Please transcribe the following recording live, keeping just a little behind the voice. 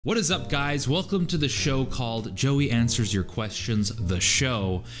What is up, guys? Welcome to the show called Joey Answers Your Questions, the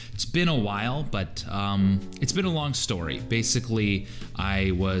show. It's been a while, but it's been a long story. Basically, I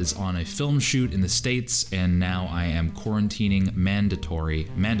was on a film shoot in the States, and now I am quarantining,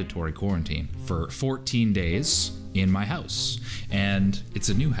 mandatory quarantine for 14 days in my house. And it's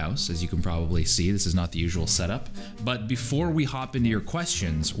a new house, as you can probably see. This is not the usual setup. But before we hop into your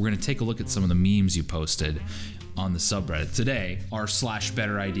questions, we're gonna take a look at some of the memes you posted on the subreddit. Today, r /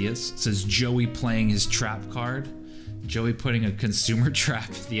 better ideas says Joey playing his trap card. Joey putting a consumer trap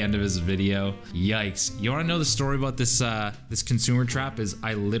at the end of his video. Yikes. You wanna know the story about this this consumer trap? Is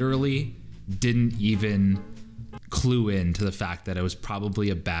I literally didn't even clue in to the fact that it was probably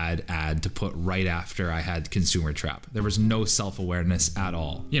a bad ad to put right after I had consumer trap. There was no self-awareness at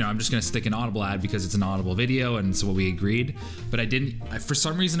all. You know, I'm just gonna stick an Audible ad because it's an Audible video and it's what we agreed, but for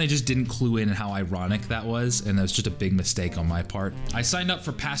some reason I just didn't clue in how ironic that was, and that was just a big mistake on my part. I signed up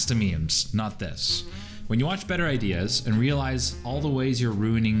for pasta memes, not this. When you watch Better Ideas and realize all the ways you're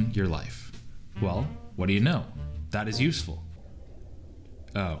ruining your life, well, what do you know? That is useful.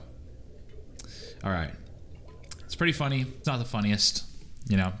 Oh. All right. It's pretty funny. It's not the funniest,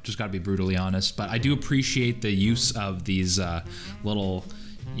 you know, just gotta be brutally honest, but I do appreciate the use of these little,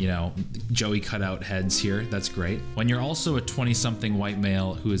 you know, Joey cutout heads here. That's great. When you're also a 20-something white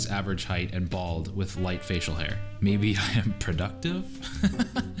male who is average height and bald with light facial hair, maybe I am productive?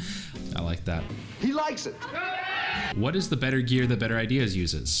 I like that. He likes it. What is the better gear that Better Ideas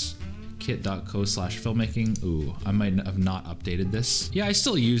uses? kit.co/filmmaking. Ooh, I might have not updated this. Yeah, I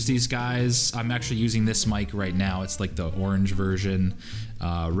still use these guys. I'm actually using this mic right now. It's like the orange version.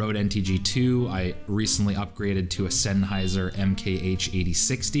 Rode NTG2. I recently upgraded to a Sennheiser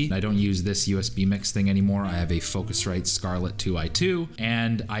MKH8060. I don't use this USB mix thing anymore. I have a Focusrite Scarlett 2i2,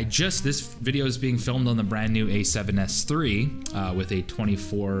 and this video is being filmed on the brand new A7S III with a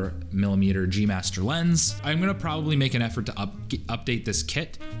 24mm G Master lens. I'm gonna probably make an effort to update this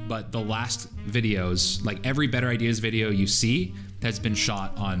kit, but the last videos, like every Better Ideas video you see, has been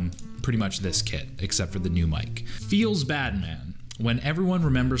shot on pretty much this kit, except for the new mic. Feels bad, man, when everyone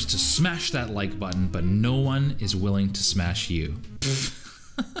remembers to smash that like button, but no one is willing to smash you.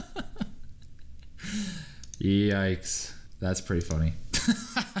 Yikes. That's pretty funny.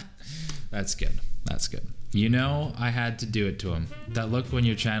 That's good. That's good. You know, I had to do it to him. That look when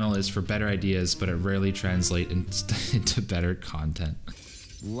your channel is for better ideas, but it rarely translates into better content.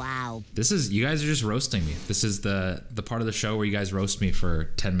 Wow. You guys are just roasting me. This is the part of the show where you guys roast me for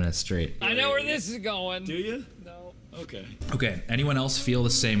 10 minutes straight. I know where this is going. Do you? No. Okay. Okay, anyone else feel the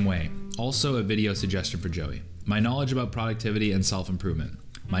same way? Also a video suggestion for Joey. My knowledge about productivity and self-improvement.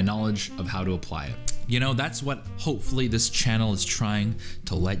 My knowledge of how to apply it. You know, that's what hopefully this channel is trying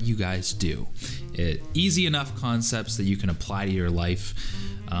to let you guys do. Easy enough concepts that you can apply to your life.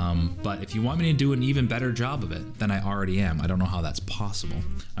 But if you want me to do an even better job of it, then I already am. I don't know how that's possible.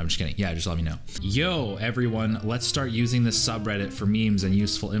 I'm just kidding. Yeah, just let me know. Yo, everyone, let's start using this subreddit for memes and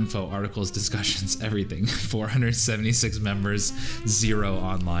useful info, articles, discussions, everything. 476 members, 0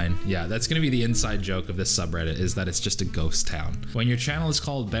 online. Yeah, that's gonna be the inside joke of this subreddit, is that it's just a ghost town. When your channel is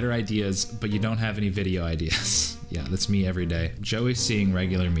called Better Ideas, but you don't have any video ideas. Yeah, that's me every day. Joey seeing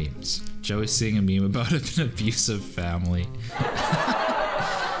regular memes. Joey seeing a meme about an abusive family.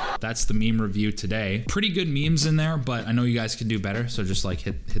 That's the meme review today. Pretty good memes in there, but I know you guys can do better, so just like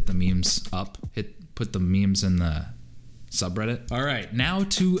hit the memes up. Put the memes in the subreddit. All right, now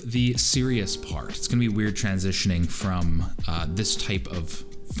to the serious part. It's gonna be weird transitioning from this type of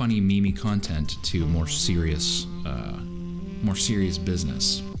funny memey content to more serious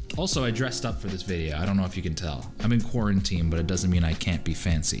business. Also, I dressed up for this video. I don't know if you can tell. I'm in quarantine, but it doesn't mean I can't be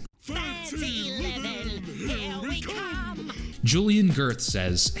fancy. Fancy living, here we come. Julian Girth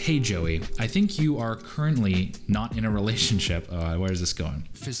says, hey Joey, I think you are currently not in a relationship. Where is this going?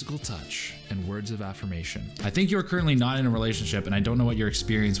 Physical touch and words of affirmation. I think you're currently not in a relationship, and I don't know what your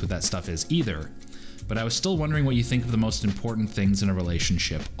experience with that stuff is either, but I was still wondering what you think of the most important things in a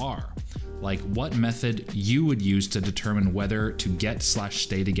relationship are. Like what method you would use to determine whether to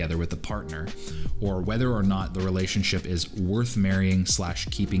get/stay together with a partner, or whether or not the relationship is worth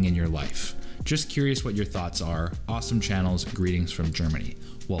marrying/keeping in your life. Just curious what your thoughts are. Awesome channels, greetings from Germany.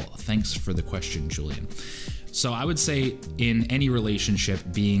 Well, thanks for the question, Julian. So I would say in any relationship,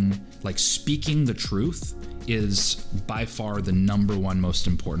 speaking the truth is by far the #1 most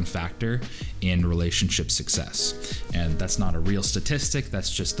important factor in relationship success. And that's not a real statistic,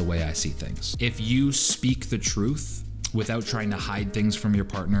 that's just the way I see things. If you speak the truth without trying to hide things from your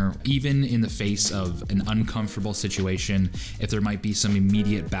partner, even in the face of an uncomfortable situation. If there might be some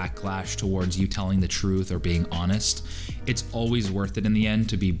immediate backlash towards you telling the truth or being honest, it's always worth it in the end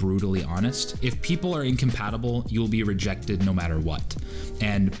to be brutally honest. If people are incompatible, you'll be rejected no matter what.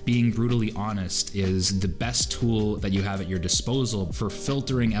 And being brutally honest is the best tool that you have at your disposal for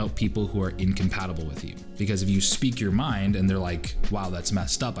filtering out people who are incompatible with you. Because if you speak your mind and they're like, wow, that's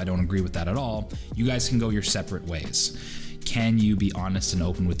messed up, I don't agree with that at all, you guys can go your separate ways. Can you be honest and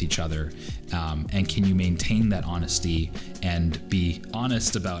open with each other? And can you maintain that honesty and be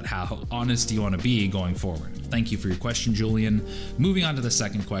honest about how honest you want to be going forward? Thank you for your question, Julian. Moving on to the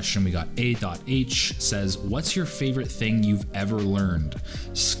second question, we got A.H says, what's your favorite thing you've ever learned?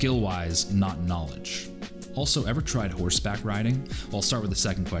 Skill-wise, not knowledge. Also, ever tried horseback riding? Well, I'll start with the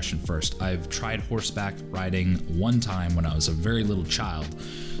second question first. I've tried horseback riding one time when I was a very little child.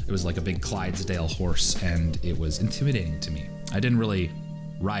 It was like a big Clydesdale horse, and it was intimidating to me. I didn't really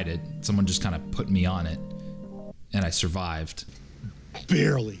ride it. Someone just kind of put me on it, and I survived.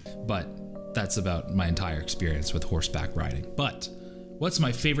 Barely. But that's about my entire experience with horseback riding. But what's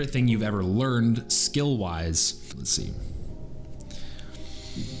my favorite thing you've ever learned skill-wise? Let's see.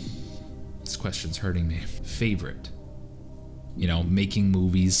 This question's hurting me. Favorite. You know, making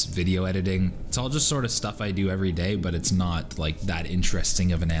movies, video editing. It's all just sort of stuff I do every day, but it's not like that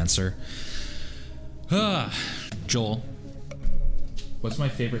interesting of an answer. Joel, what's my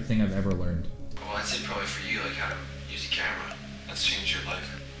favorite thing I've ever learned? Well, I'd say probably for you, like how to use a camera. That's changed your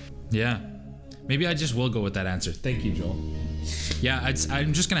life. Yeah. Maybe I just will go with that answer. Thank you, Joel. Yeah,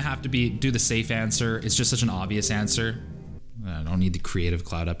 I'm just gonna have to do the safe answer. It's just such an obvious answer. I don't need the Creative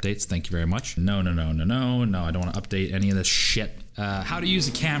Cloud updates. Thank you very much. No, I don't want to update any of this shit. How to use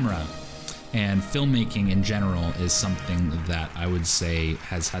a camera and filmmaking in general is something that I would say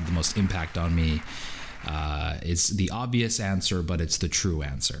has had the most impact on me. It's the obvious answer, but it's the true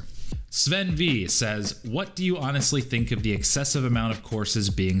answer. Sven V says, what do you honestly think of the excessive amount of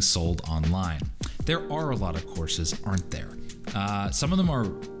courses being sold online? There are a lot of courses, aren't there? Some of them are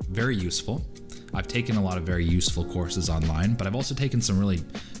very useful. I've taken a lot of very useful courses online, but I've also taken some really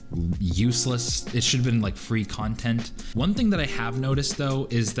useless, it should have been like free content. One thing that I have noticed though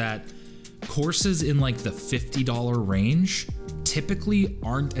is that courses in like the $50 range typically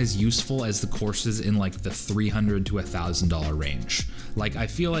aren't as useful as the courses in like the $300 to $1,000 range. Like I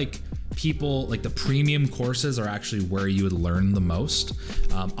feel like people, like the premium courses are actually where you would learn the most.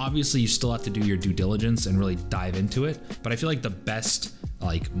 Obviously you still have to do your due diligence and really dive into it, but I feel like the best,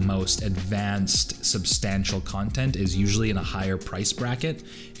 like most advanced substantial content is usually in a higher price bracket,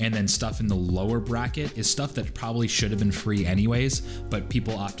 and then stuff in the lower bracket is stuff that probably should have been free anyways, but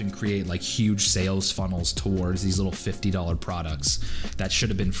people often create like huge sales funnels towards these little $50 products that should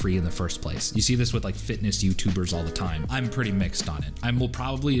have been free in the first place. You see this with like fitness YouTubers all the time. I'm pretty mixed on it. I will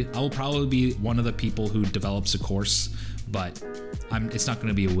probably be one of the people who develops a course, but it's not going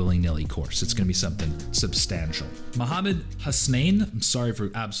to be a willy-nilly course. It's going to be something substantial. Mohammed Hasnain, I'm sorry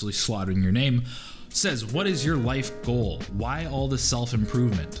for absolutely slaughtering your name, says, what is your life goal? Why all the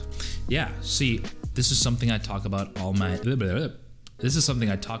self-improvement? Yeah, see, this is something I talk about on my channel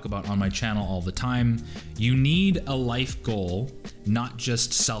all the time. You need a life goal, not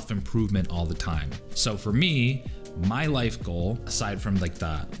just self-improvement all the time. So for me, my life goal, aside from like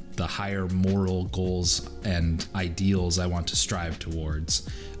the higher moral goals and ideals I want to strive towards,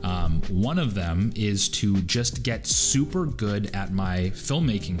 one of them is to just get super good at my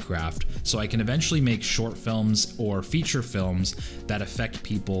filmmaking craft so I can eventually make short films or feature films that affect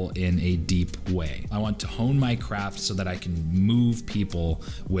people in a deep way. I want to hone my craft so that I can move people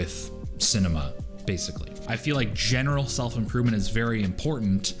with cinema, basically. I feel like general self-improvement is very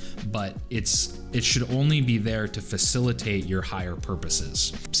important, but it should only be there to facilitate your higher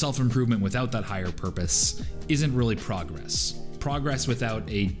purposes. Self-improvement without that higher purpose isn't really progress. Progress without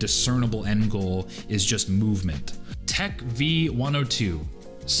a discernible end goal is just movement. Tech V102,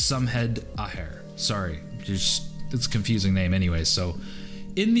 Sumhead Aher. Sorry, it's a confusing name anyway. So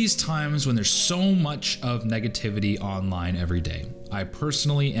in these times when there's so much of negativity online every day, I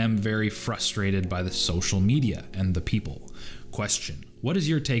personally am very frustrated by the social media and the people. Question, what is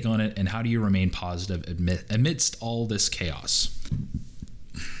your take on it and how do you remain positive amidst all this chaos?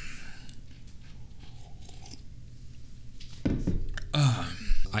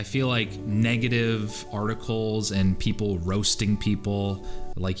 I feel like negative articles and people roasting people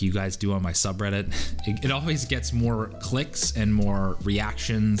like you guys do on my subreddit, it always gets more clicks and more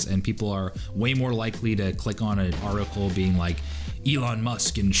reactions, and people are way more likely to click on an article being like, Elon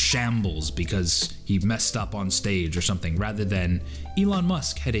Musk in shambles because he messed up on stage or something, rather than Elon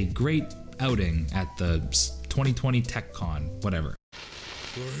Musk had a great outing at the 2020 TechCon, whatever.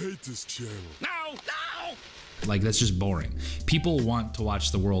 I hate this channel. No! No! Like, that's just boring. People want to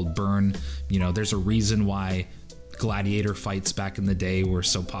watch the world burn. You know, there's a reason why gladiator fights back in the day were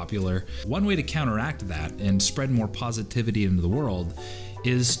so popular. One way to counteract that and spread more positivity into the world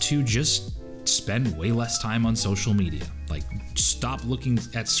is to just spend way less time on social media. Like, stop looking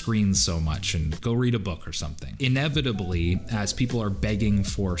at screens so much and go read a book or something. Inevitably, as people are begging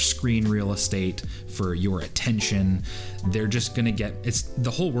for screen real estate, for your attention, they're just gonna get,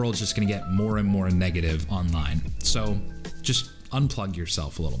 the whole world's just gonna get more and more negative online. So just unplug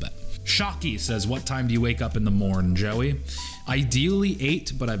yourself a little bit. Shocky says, what time do you wake up in the morning, Joey? Ideally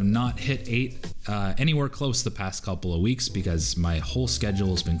 8, but I've not hit 8 anywhere close the past couple of weeks because my whole schedule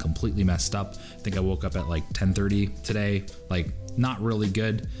has been completely messed up. I think I woke up at like 10:30 today, like not really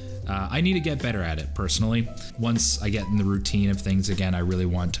good. I need to get better at it personally. Once I get in the routine of things again, I really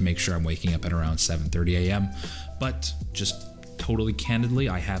want to make sure I'm waking up at around 7:30 a.m. But just totally candidly,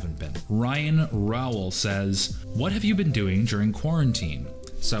 I haven't been. Ryan Rowell says, what have you been doing during quarantine?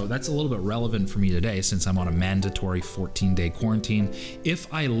 So that's a little bit relevant for me today since I'm on a mandatory 14-day quarantine.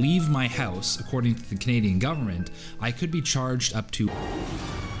 If I leave my house, according to the Canadian government, I could be charged up to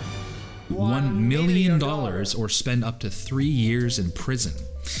 $1 million or spend up to 3 years in prison.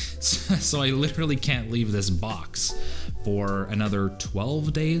 So I literally can't leave this box for another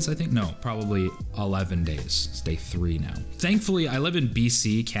 12 days, I think. No, probably 11 days. It's day 3 now. Thankfully, I live in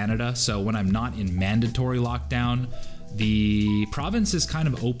BC, Canada, so when I'm not in mandatory lockdown, the province is kind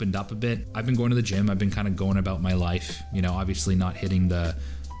of opened up a bit. I've been going to the gym. I've been kind of going about my life, you know, obviously not hitting the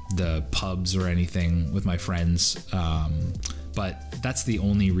pubs or anything with my friends. But that's the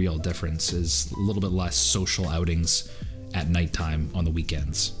only real difference, is a little bit less social outings at nighttime on the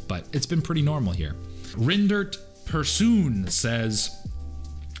weekends. But it's been pretty normal here. Rindert Persoon says,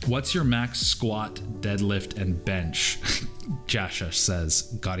 what's your max squat, deadlift, and bench? Jasha says,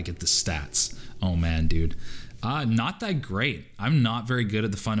 gotta get the stats. Oh man, dude. Not that great. I'm not very good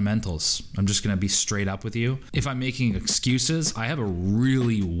at the fundamentals. I'm just gonna be straight up with you. If I'm making excuses, I have a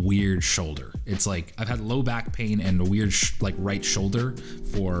really weird shoulder. It's like I've had low back pain and a weird like right shoulder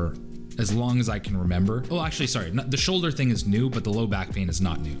for as long as I can remember. Oh, actually, sorry. The shoulder thing is new, but the low back pain is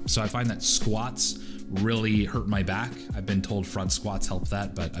not new. So I find that squats really hurt my back. I've been told front squats help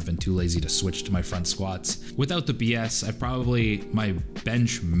that, but I've been too lazy to switch to my front squats. Without the BS, I've probably, my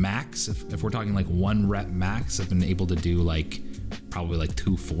bench max, if we're talking like 1 rep max, I've been able to do like probably like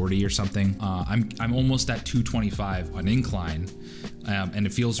 240 or something. I'm almost at 225 on incline, and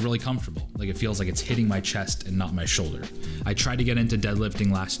it feels really comfortable. Like it feels like it's hitting my chest and not my shoulder. I tried to get into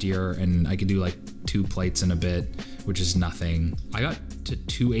deadlifting last year and I could do like 2 plates in a bit, which is nothing. I got to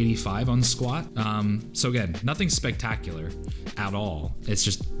 285 on squat. So again, nothing spectacular at all. It's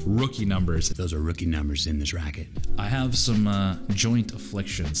just rookie numbers. Those are rookie numbers in this racket. I have some joint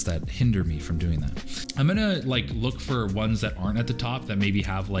afflictions that hinder me from doing that. I'm gonna like look for ones that aren't at the top that maybe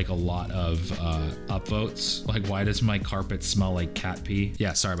have like a lot of upvotes. Like, why does my carpet smell like cat pee?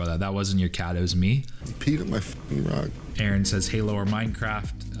 Yeah, sorry about that. That wasn't your cat, it was me. Peed on my fucking rock. Aaron says Halo or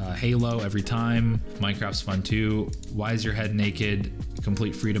Minecraft. Halo every time. Minecraft's fun too. Why is your head naked?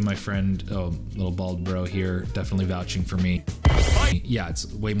 Complete freedom, my friend. Oh, little bald bro here, definitely vouching for me. Yeah,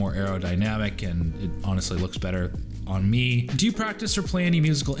 it's way more aerodynamic and it honestly looks better on me. Do you practice or play any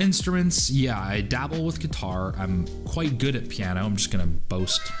musical instruments? Yeah, I dabble with guitar. I'm quite good at piano. I'm just gonna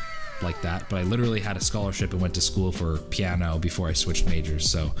boast like that, but I literally had a scholarship and went to school for piano before I switched majors,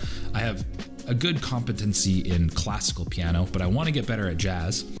 so I have a good competency in classical piano, but I want to get better at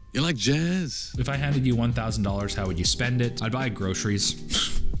jazz. You like jazz? If I handed you $1,000, how would you spend it? I'd buy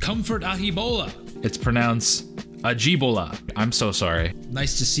groceries. Comfort Ahibola. It's pronounced Ajibola. I'm so sorry.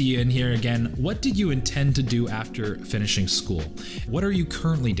 Nice to see you in here again. What did you intend to do after finishing school? What are you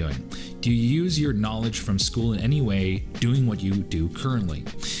currently doing? Do you use your knowledge from school in any way doing what you do currently?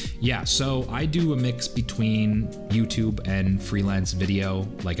 Yeah, so I do a mix between YouTube and freelance video.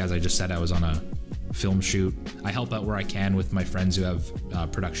 Like as I just said, I was on a film shoot. I help out where I can with my friends who have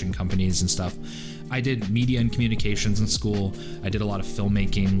production companies and stuff. I did media and communications in school. I did a lot of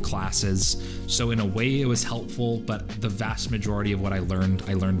filmmaking classes. So in a way it was helpful, but the vast majority of what I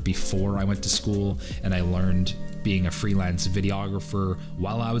learned before I went to school, and I learned being a freelance videographer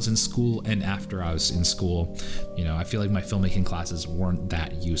while I was in school and after I was in school. You know, I feel like my filmmaking classes weren't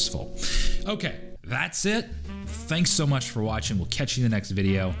that useful. Okay, that's it. Thanks so much for watching. We'll catch you in the next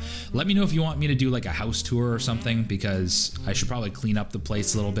video. Let me know if you want me to do like a house tour or something, because I should probably clean up the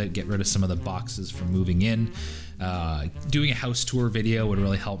place a little bit, get rid of some of the boxes from moving in. Doing a house tour video would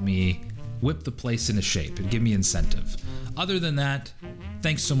really help me whip the place into shape and give me incentive. Other than that,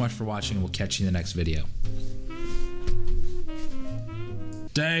 thanks so much for watching, and we'll catch you in the next video.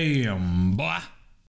 Damn, boy.